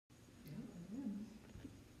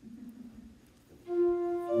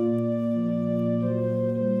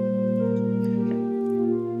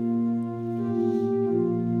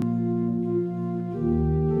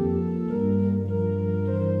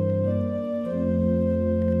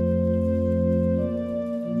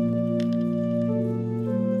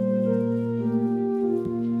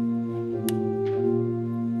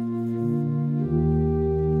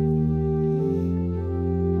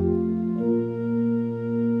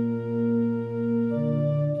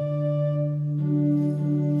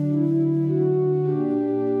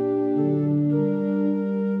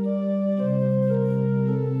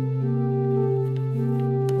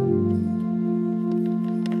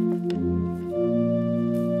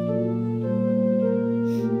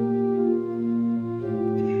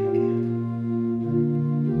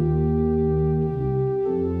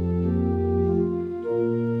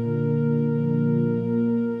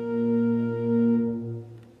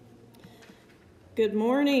Good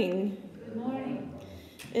morning. Good morning.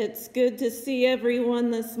 It's good to see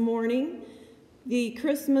everyone this morning. The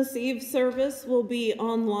Christmas Eve service will be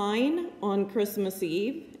online on Christmas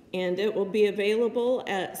Eve, and it will be available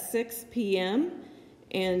at 6 p.m.,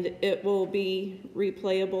 and it will be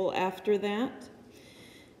replayable after that.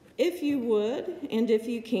 If you would, and if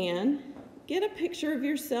you can, get a picture of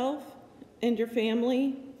yourself and your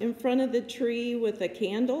family in front of the tree with a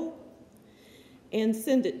candle and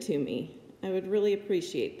send it to me. I would really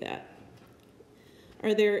appreciate that.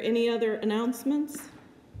 Are there any other announcements?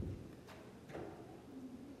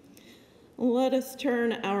 Let us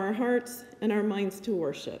turn our hearts and our minds to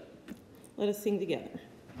worship. Let us sing together.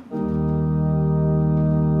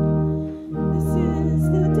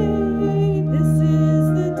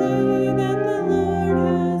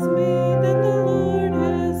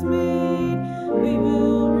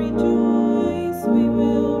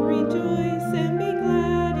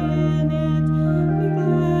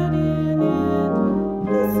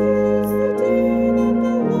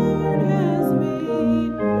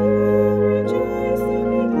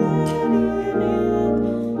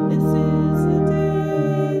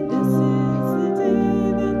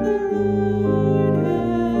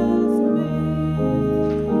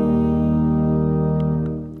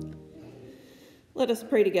 Let us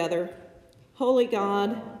pray together. Holy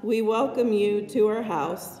God, we welcome you to our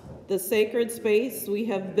house, the sacred space we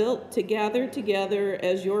have built to gather together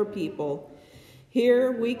as your people.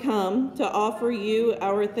 Here we come to offer you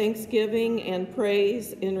our thanksgiving and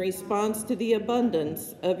praise in response to the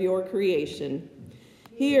abundance of your creation.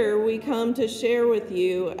 Here we come to share with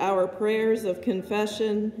you our prayers of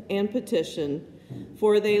confession and petition,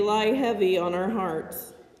 for they lie heavy on our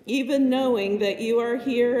hearts. Even knowing that you are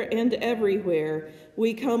here and everywhere,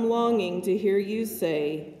 we come longing to hear you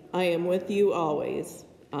say, I am with you always.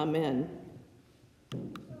 Amen.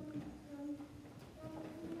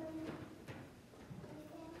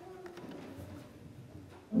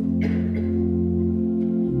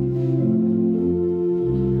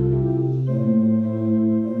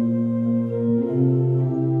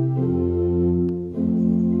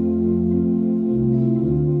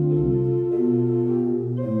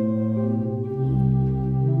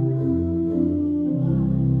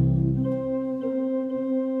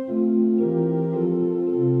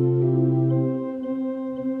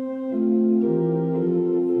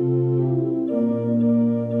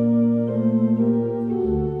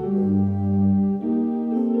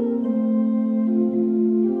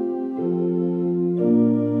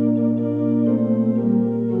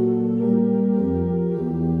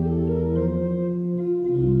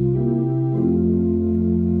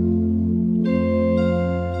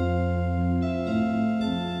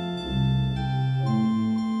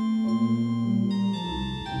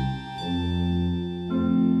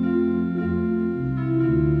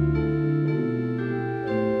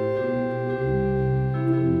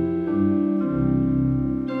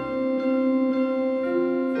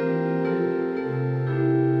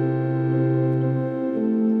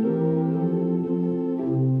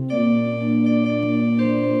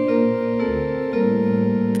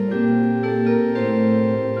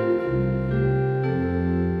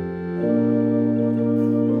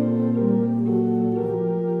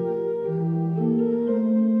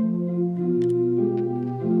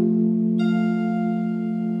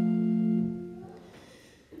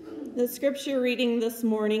 The scripture reading this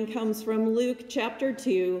morning comes from Luke chapter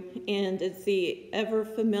 2, and it's the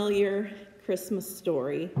ever-familiar Christmas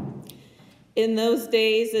story. In those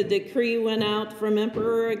days, a decree went out from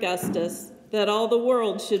Emperor Augustus that all the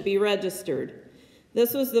world should be registered.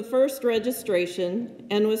 This was the first registration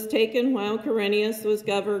and was taken while Quirinius was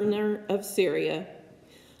governor of Syria.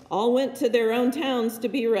 All went to their own towns to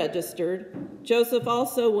be registered. Joseph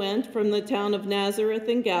also went from the town of Nazareth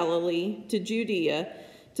in Galilee to Judea,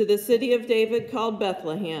 to the city of David called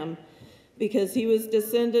Bethlehem, because he was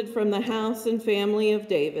descended from the house and family of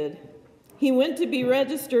David. He went to be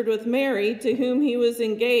registered with Mary, to whom he was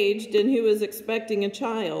engaged and who was expecting a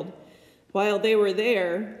child. While they were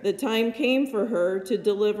there, the time came for her to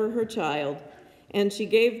deliver her child, and she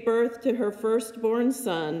gave birth to her firstborn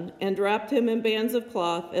son, and wrapped him in bands of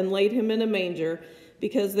cloth and laid him in a manger,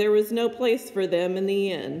 because there was no place for them in the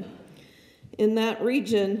inn. In that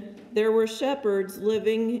region, there were shepherds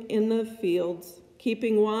living in the fields,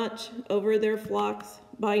 keeping watch over their flocks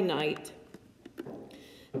by night.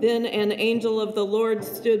 Then an angel of the Lord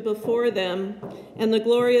stood before them, and the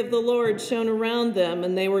glory of the Lord shone around them,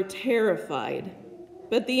 and they were terrified.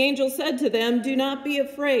 But the angel said to them, "Do not be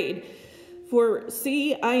afraid, for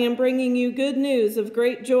see, I am bringing you good news of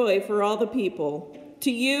great joy for all the people.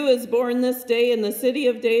 To you is born this day in the city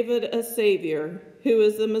of David a Savior, who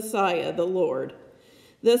is the Messiah, the Lord.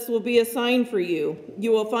 This will be a sign for you.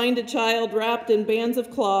 You will find a child wrapped in bands of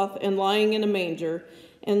cloth and lying in a manger."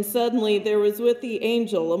 And suddenly there was with the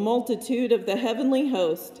angel a multitude of the heavenly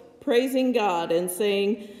host, praising God and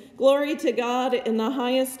saying, "Glory to God in the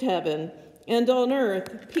highest heaven, and on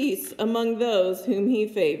earth peace among those whom he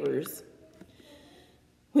favors."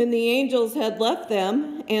 When the angels had left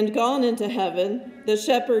them and gone into heaven, the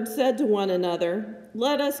shepherds said to one another,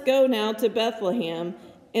 "Let us go now to Bethlehem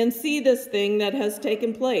and see this thing that has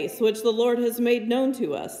taken place, which the Lord has made known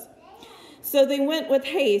to us." So they went with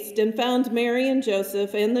haste and found Mary and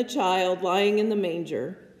Joseph and the child lying in the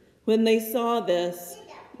manger. When they saw this,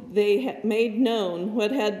 they made known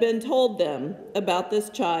what had been told them about this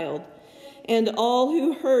child. And all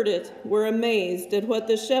who heard it were amazed at what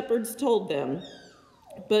the shepherds told them.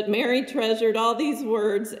 But Mary treasured all these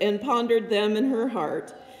words and pondered them in her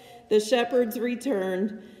heart. The shepherds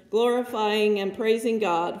returned, glorifying and praising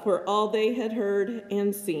God for all they had heard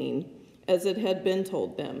and seen, as it had been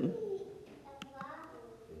told them.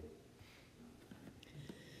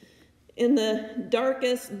 In the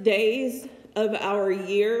darkest days of our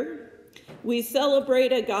year, we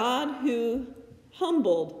celebrate a God who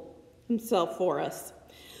humbled himself for us.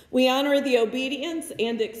 We honor the obedience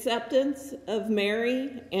and acceptance of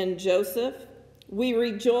Mary and Joseph. We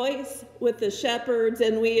rejoice with the shepherds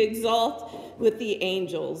and we exalt with the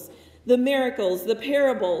angels. The miracles, the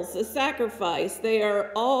parables, the sacrifice, they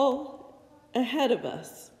are all ahead of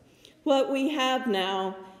us. What we have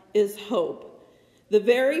now is hope. The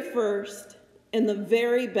very first and the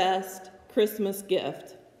very best Christmas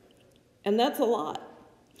gift. And that's a lot.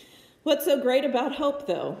 What's so great about hope,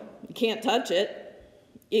 though? You can't touch it.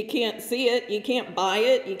 You can't see it. You can't buy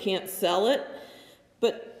it. You can't sell it.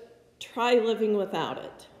 But try living without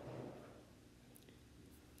it.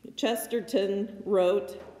 Chesterton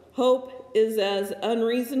wrote, "Hope is as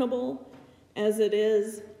unreasonable as it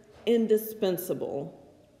is indispensable."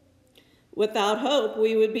 Without hope,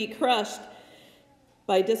 we would be crushed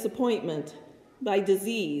by disappointment, by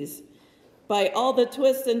disease, by all the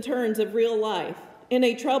twists and turns of real life. In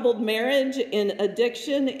a troubled marriage, in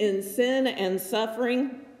addiction, in sin and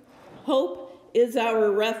suffering, hope is our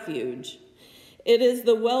refuge. It is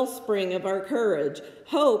the wellspring of our courage.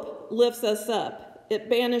 Hope lifts us up. It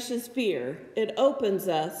banishes fear. It opens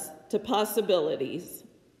us to possibilities.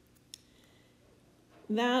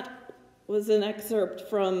 That was an excerpt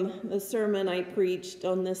from the sermon I preached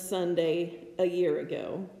on this Sunday a year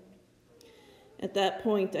ago. At that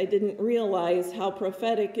point, I didn't realize how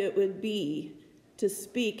prophetic it would be to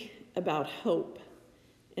speak about hope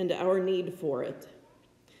and our need for it.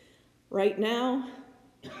 Right now,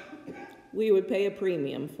 we would pay a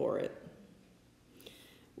premium for it.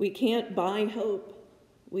 We can't buy hope.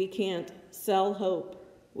 We can't sell hope.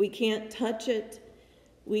 We can't touch it.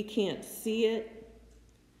 We can't see it.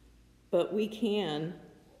 But we can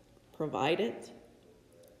provide it.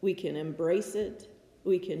 We can embrace it.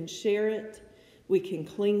 We can share it. We can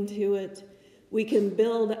cling to it. We can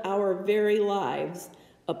build our very lives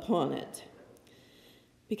upon it.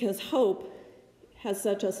 Because hope has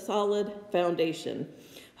such a solid foundation.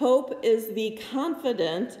 Hope is the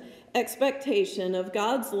confident expectation of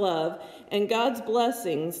God's love and God's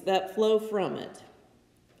blessings that flow from it.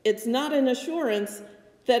 It's not an assurance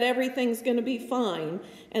that everything's going to be fine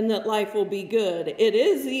and that life will be good. It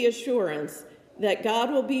is the assurance that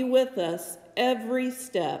God will be with us every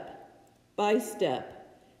step by step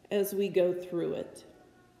as we go through it.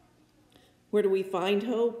 Where do we find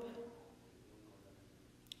hope?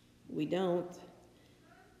 We don't.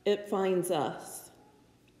 It finds us.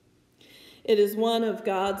 It is one of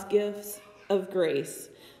God's gifts of grace.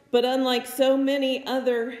 But unlike so many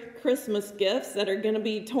other Christmas gifts that are going to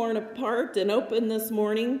be torn apart and opened this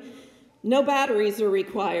morning, no batteries are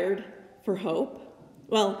required for hope.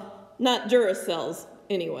 Well, not Duracells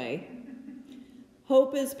anyway.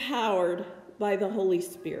 Hope is powered by the Holy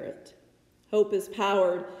Spirit. Hope is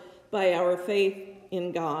powered by our faith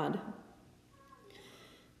in God.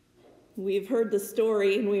 We've heard the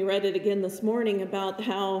story, and we read it again this morning, about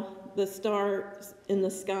how the stars in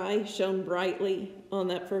the sky shone brightly on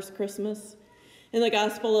that first Christmas. In the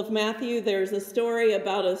Gospel of Matthew, there's a story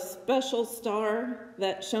about a special star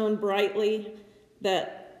that shone brightly,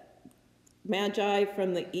 that Magi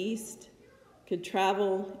from the east could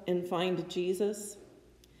travel and find Jesus.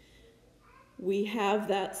 We have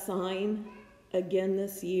that sign again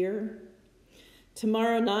this year.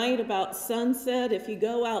 Tomorrow night, about sunset, if you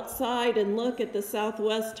go outside and look at the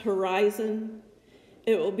southwest horizon,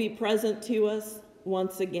 it will be present to us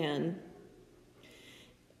once again.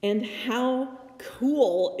 And how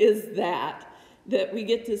cool is that we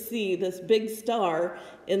get to see this big star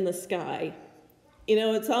in the sky? You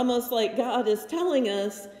know, it's almost like God is telling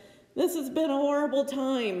us, this has been a horrible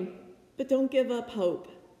time, but don't give up hope.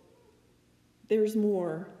 There's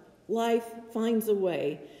more. Life finds a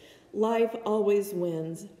way. Life always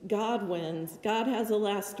wins. God wins. God has a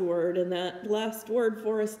last word, and that last word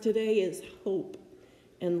for us today is hope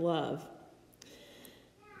and love.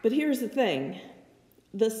 But here's the thing.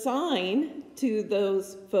 The sign to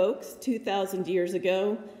those folks 2,000 years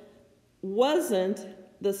ago wasn't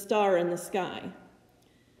the star in the sky.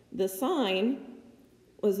 The sign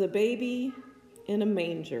was a baby in a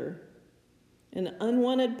manger. An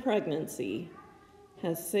unwanted pregnancy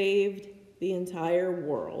has saved the entire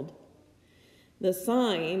world. The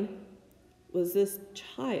sign was this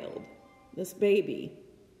child, this baby.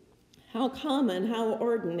 How common, how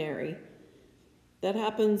ordinary. That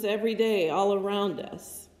happens every day all around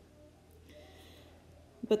us.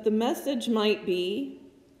 But the message might be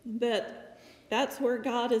that that's where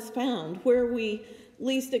God is found, where we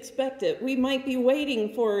least expect it. We might be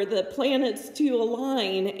waiting for the planets to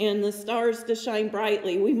align and the stars to shine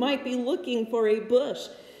brightly. We might be looking for a bush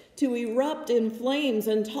to erupt in flames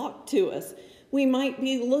and talk to us. We might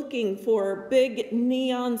be looking for big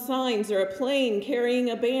neon signs or a plane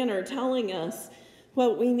carrying a banner telling us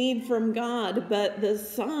what we need from God. But the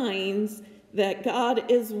signs that God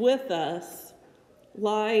is with us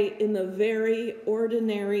lie in the very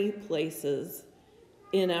ordinary places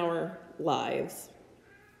in our lives.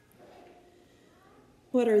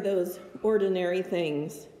 What are those ordinary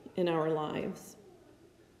things in our lives?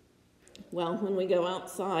 Well, when we go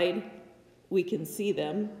outside, we can see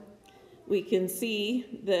them. We can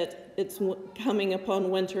see that it's coming upon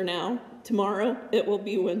winter now. Tomorrow, it will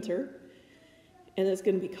be winter, and it's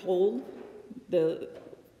going to be cold. The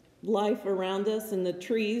life around us and the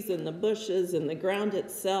trees and the bushes and the ground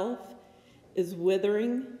itself is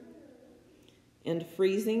withering and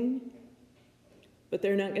freezing, but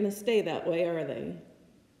they're not going to stay that way, are they?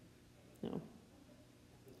 No.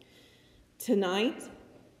 Tonight,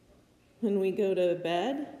 when we go to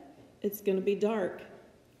bed, it's going to be dark.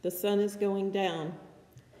 The sun is going down.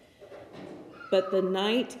 But the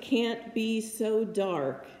night can't be so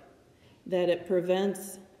dark that it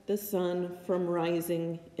prevents the sun from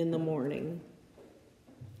rising in the morning.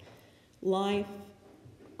 Life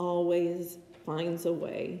always finds a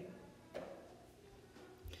way.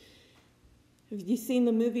 Have you seen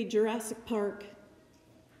the movie Jurassic Park?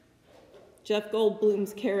 Jeff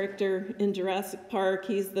Goldblum's character in Jurassic Park,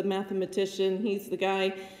 he's the mathematician. He's the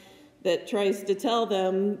guy that tries to tell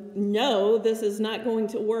them, no, this is not going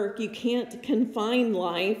to work. You can't confine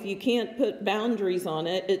life. You can't put boundaries on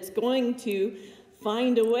it. It's going to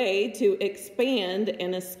find a way to expand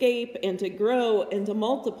and escape and to grow and to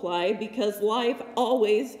multiply because life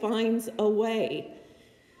always finds a way.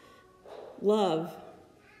 Love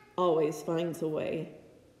always finds a way.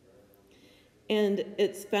 And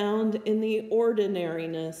it's found in the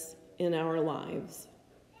ordinariness in our lives.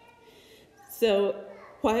 So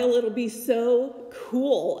while it'll be so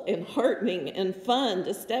cool and heartening and fun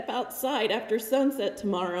to step outside after sunset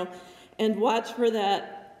tomorrow and watch for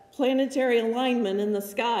that planetary alignment in the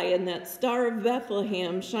sky and that Star of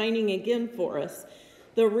Bethlehem shining again for us,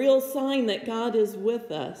 the real sign that God is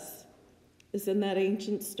with us is in that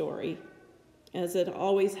ancient story, as it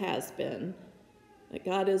always has been. That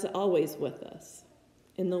God is always with us.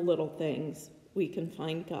 In the little things, we can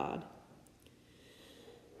find God.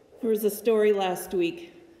 There was a story last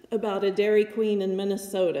week about a Dairy Queen in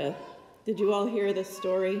Minnesota. Did you all hear this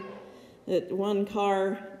story? That one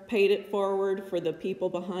car paid it forward for the people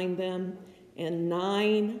behind them, and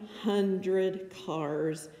 900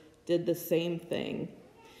 cars did the same thing.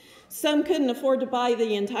 Some couldn't afford to buy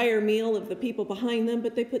the entire meal of the people behind them,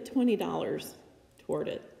 but they put $20 toward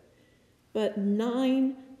it. But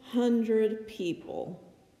 900 people,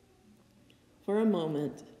 for a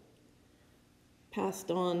moment,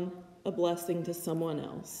 passed on a blessing to someone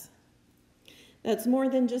else. That's more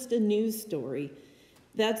than just a news story.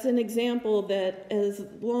 That's an example that as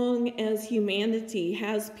long as humanity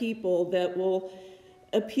has people that will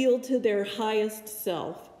appeal to their highest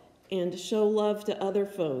self and show love to other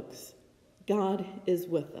folks, God is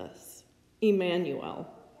with us. Emmanuel,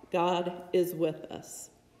 God is with us.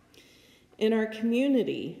 In our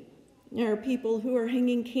community, there are people who are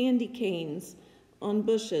hanging candy canes on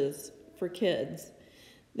bushes for kids.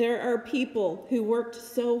 There are people who worked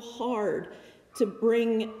so hard to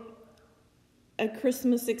bring a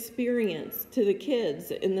Christmas experience to the kids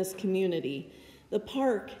in this community. The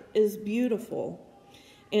park is beautiful.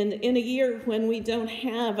 And in a year when we don't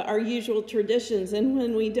have our usual traditions and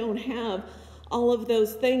when we don't have all of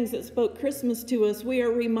those things that spoke Christmas to us, we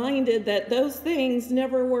are reminded that those things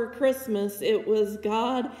never were Christmas. It was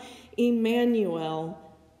God, Emmanuel,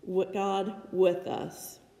 God with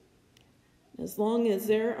us. As long as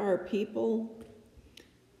there are people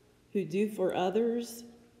who do for others,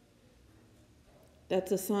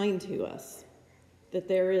 that's a sign to us that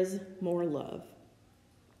there is more love.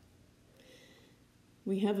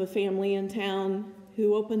 We have a family in town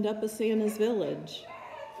who opened up a Santa's Village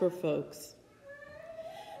for folks.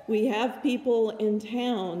 We have people in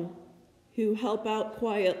town who help out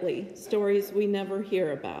quietly, stories we never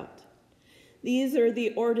hear about. These are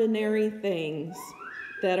the ordinary things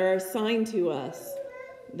that are a sign to us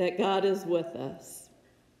that God is with us,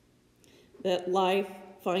 that life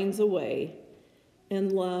finds a way,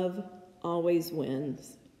 and love always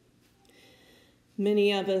wins.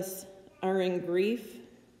 Many of us are in grief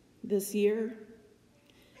this year.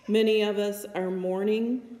 Many of us are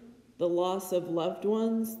mourning the loss of loved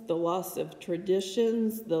ones, the loss of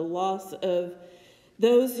traditions, the loss of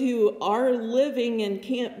those who are living and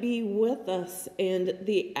can't be with us, and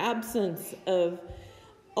the absence of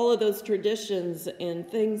all of those traditions and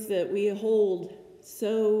things that we hold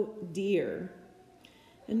so dear.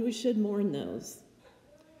 And we should mourn those.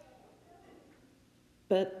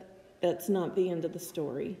 But that's not the end of the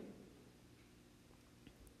story.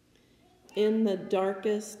 In the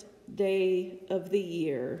darkest day of the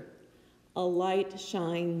year, a light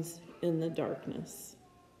shines in the darkness.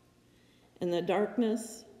 And the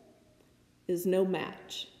darkness is no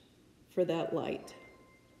match for that light.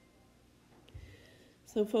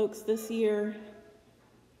 So folks, this year,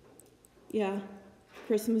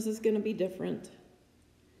 Christmas is going to be different.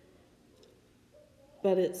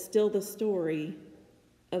 But it's still the story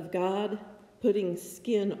of God putting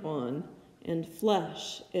skin on and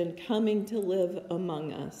flesh and coming to live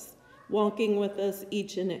among us, walking with us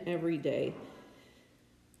each and every day.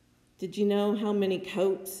 Did you know how many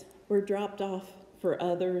coats were dropped off for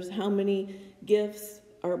others? How many gifts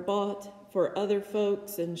are bought for other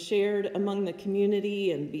folks and shared among the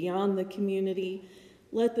community and beyond the community?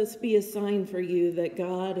 Let this be a sign for you that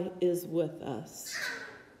God is with us.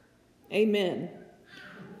 Amen.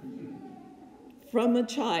 From a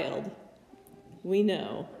child, we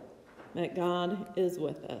know that God is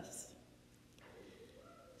with us.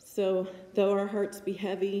 So, though our hearts be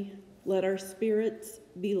heavy, let our spirits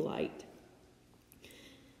be light.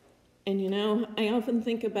 And I often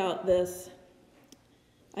think about this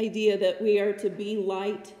idea that we are to be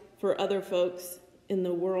light for other folks in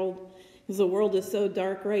the world, because the world is so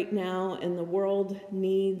dark right now, and the world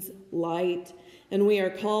needs light, and we are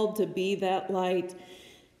called to be that light.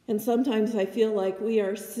 And sometimes I feel like we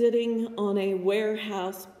are sitting on a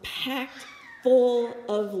warehouse packed full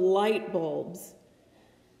of light bulbs.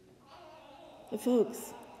 But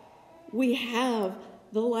folks, we have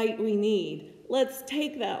the light we need. Let's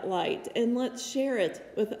take that light and let's share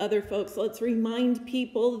it with other folks. Let's remind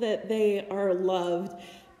people that they are loved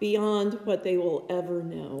beyond what they will ever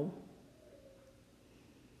know.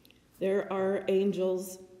 There are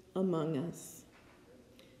angels among us.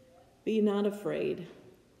 Be not afraid.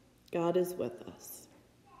 God is with us.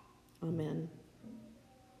 Amen.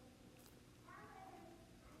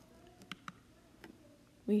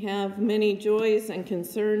 We have many joys and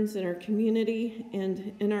concerns in our community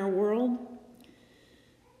and in our world.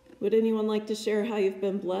 Would anyone like to share how you've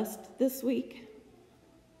been blessed this week?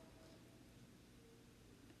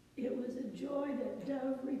 It was a joy that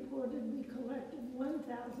Dove reported we collected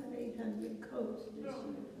 1,800 coats this year,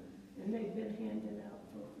 and they've been handed out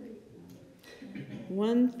for free.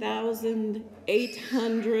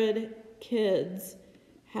 1,800 kids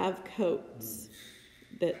have coats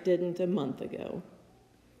that didn't a month ago.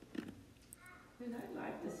 And I'd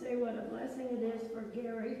like to say what a blessing it is for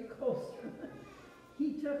Gary Colster.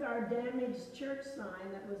 He took our damaged church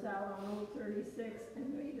sign that was out on Old 36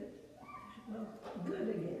 and made it good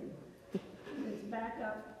again. And it's back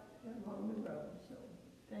up along the road. So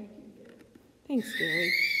thank you, Gary. Thanks,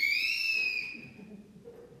 Gary.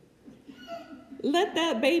 Let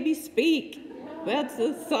that baby speak. That's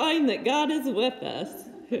a sign that God is with us.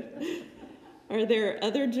 Are there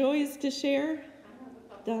other joys to share,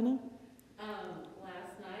 Donna?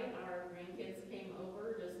 Last night, our grandkids came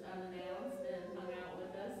over just unannounced and hung out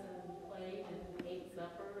with us and played and ate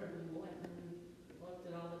supper and went and looked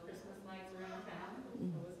at all the Christmas lights around town, which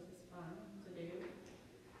was just fun to do.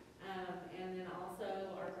 And then also,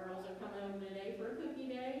 our girls are coming over today for Cookie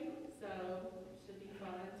Day, so it should be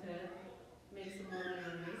fun to make some more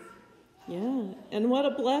memories. Yeah, and what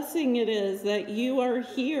a blessing it is that you are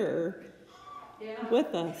here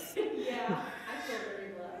with us. Yeah, I feel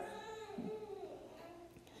very blessed.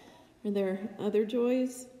 Are there other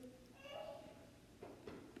joys?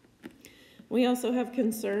 We also have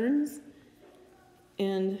concerns,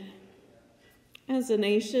 and as a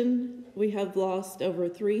nation, we have lost over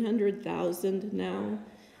 300,000 now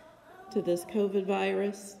to this COVID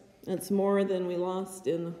virus. That's more than we lost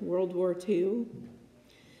in World War II.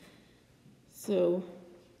 So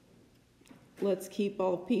let's keep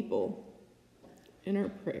all people in our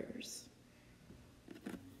prayers.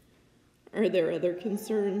 Are there other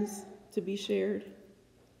concerns to be shared?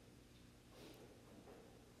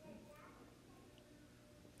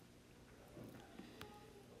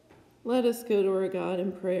 Let us go to our God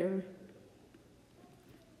in prayer.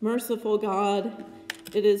 Merciful God,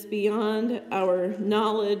 it is beyond our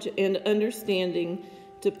knowledge and understanding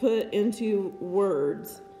to put into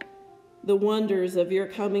words the wonders of your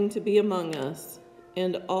coming to be among us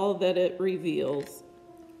and all that it reveals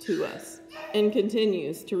to us and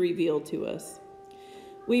continues to reveal to us.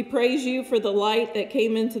 We praise you for the light that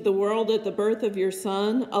came into the world at the birth of your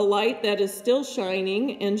Son, a light that is still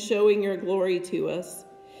shining and showing your glory to us.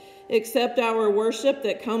 Accept our worship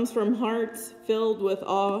that comes from hearts filled with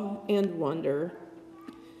awe and wonder.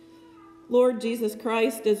 Lord Jesus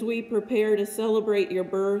Christ, as we prepare to celebrate your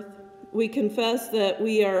birth, we confess that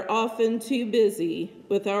we are often too busy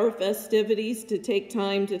with our festivities to take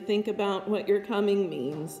time to think about what your coming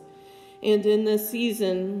means. And in this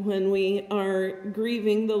season, when we are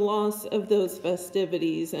grieving the loss of those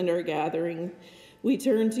festivities and our gathering, we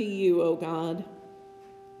turn to you, O God.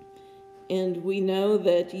 And we know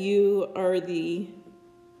that you are the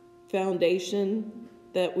foundation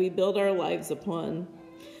that we build our lives upon.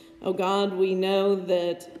 Oh God, we know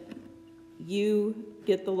that you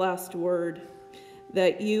get the last word,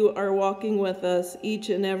 that you are walking with us each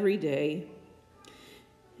and every day.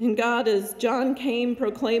 And God, as John came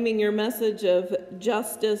proclaiming your message of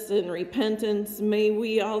justice and repentance, may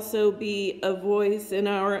we also be a voice in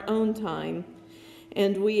our own time.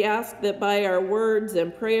 And we ask that by our words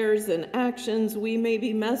and prayers and actions, we may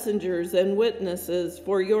be messengers and witnesses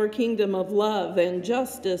for your kingdom of love and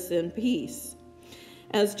justice and peace.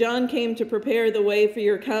 As John came to prepare the way for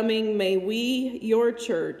your coming, may we, your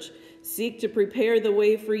church, seek to prepare the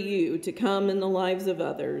way for you to come in the lives of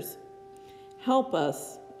others. Help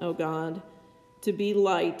us, O God, to be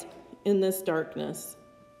light in this darkness.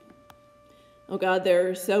 O God, there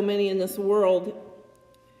are so many in this world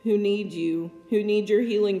who need you, who need your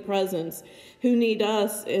healing presence, who need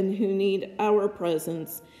us and who need our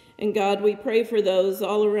presence. And God, we pray for those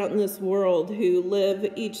all around this world who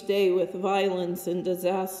live each day with violence and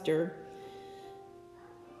disaster.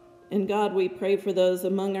 And God, we pray for those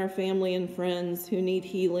among our family and friends who need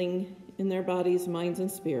healing in their bodies, minds,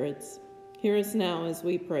 and spirits. Hear us now as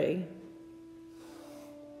we pray.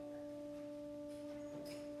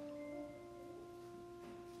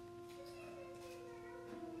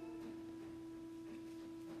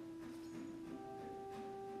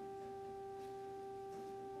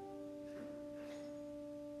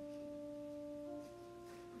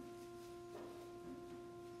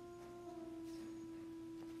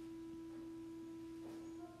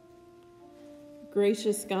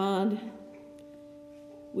 Gracious God,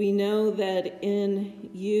 we know that in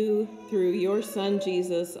you, through your Son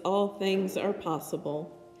Jesus, all things are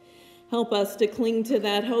possible. Help us to cling to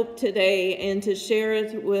that hope today and to share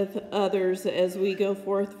it with others as we go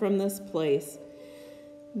forth from this place.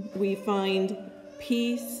 We find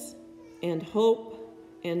peace and hope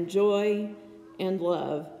and joy and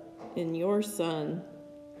love in your Son,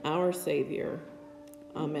 our Savior.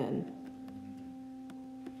 Amen.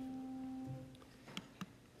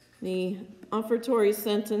 The offertory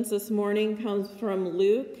sentence this morning comes from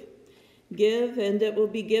Luke. Give, and it will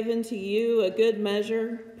be given to you, a good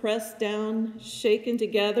measure, pressed down, shaken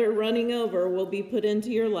together, running over, will be put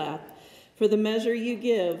into your lap. For the measure you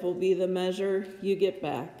give will be the measure you get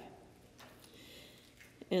back.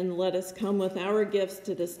 And let us come with our gifts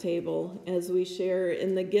to this table as we share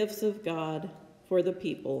in the gifts of God for the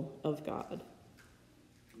people of God.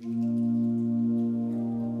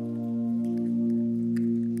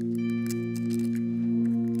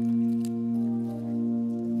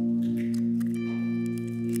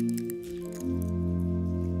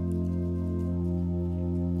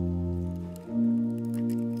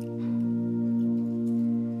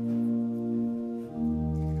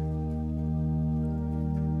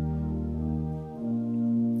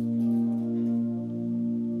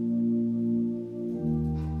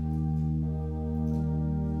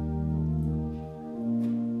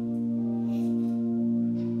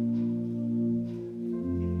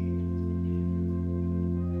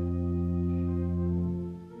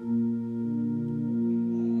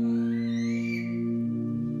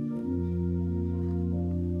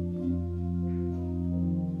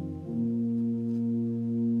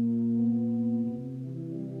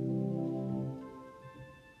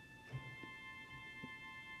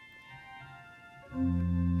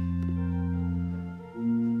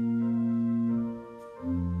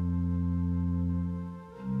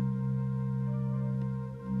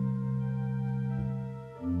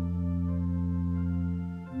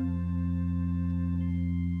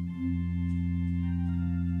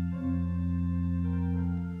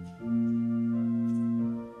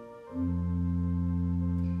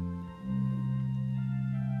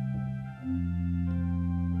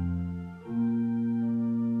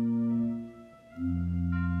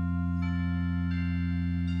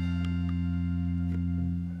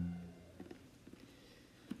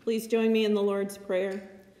 Please join me in the Lord's Prayer.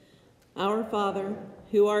 Our Father,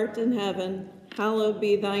 who art in heaven, hallowed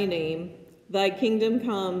be thy name. Thy kingdom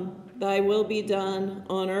come, thy will be done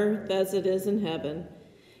on earth as it is in heaven.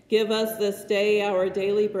 Give us this day our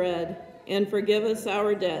daily bread, and forgive us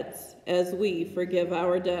our debts as we forgive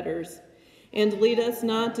our debtors. And lead us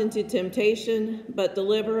not into temptation, but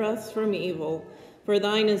deliver us from evil. For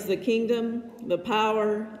thine is the kingdom, the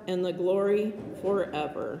power, and the glory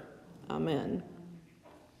forever. Amen.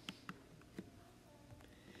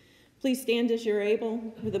 Please stand as you're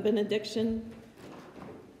able for the benediction.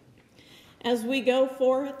 As we go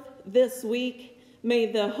forth this week,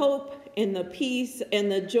 may the hope and the peace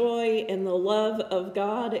and the joy and the love of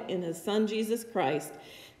God and his Son, Jesus Christ,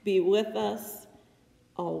 be with us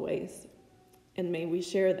always. And may we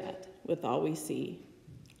share that with all we see.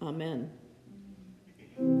 Amen.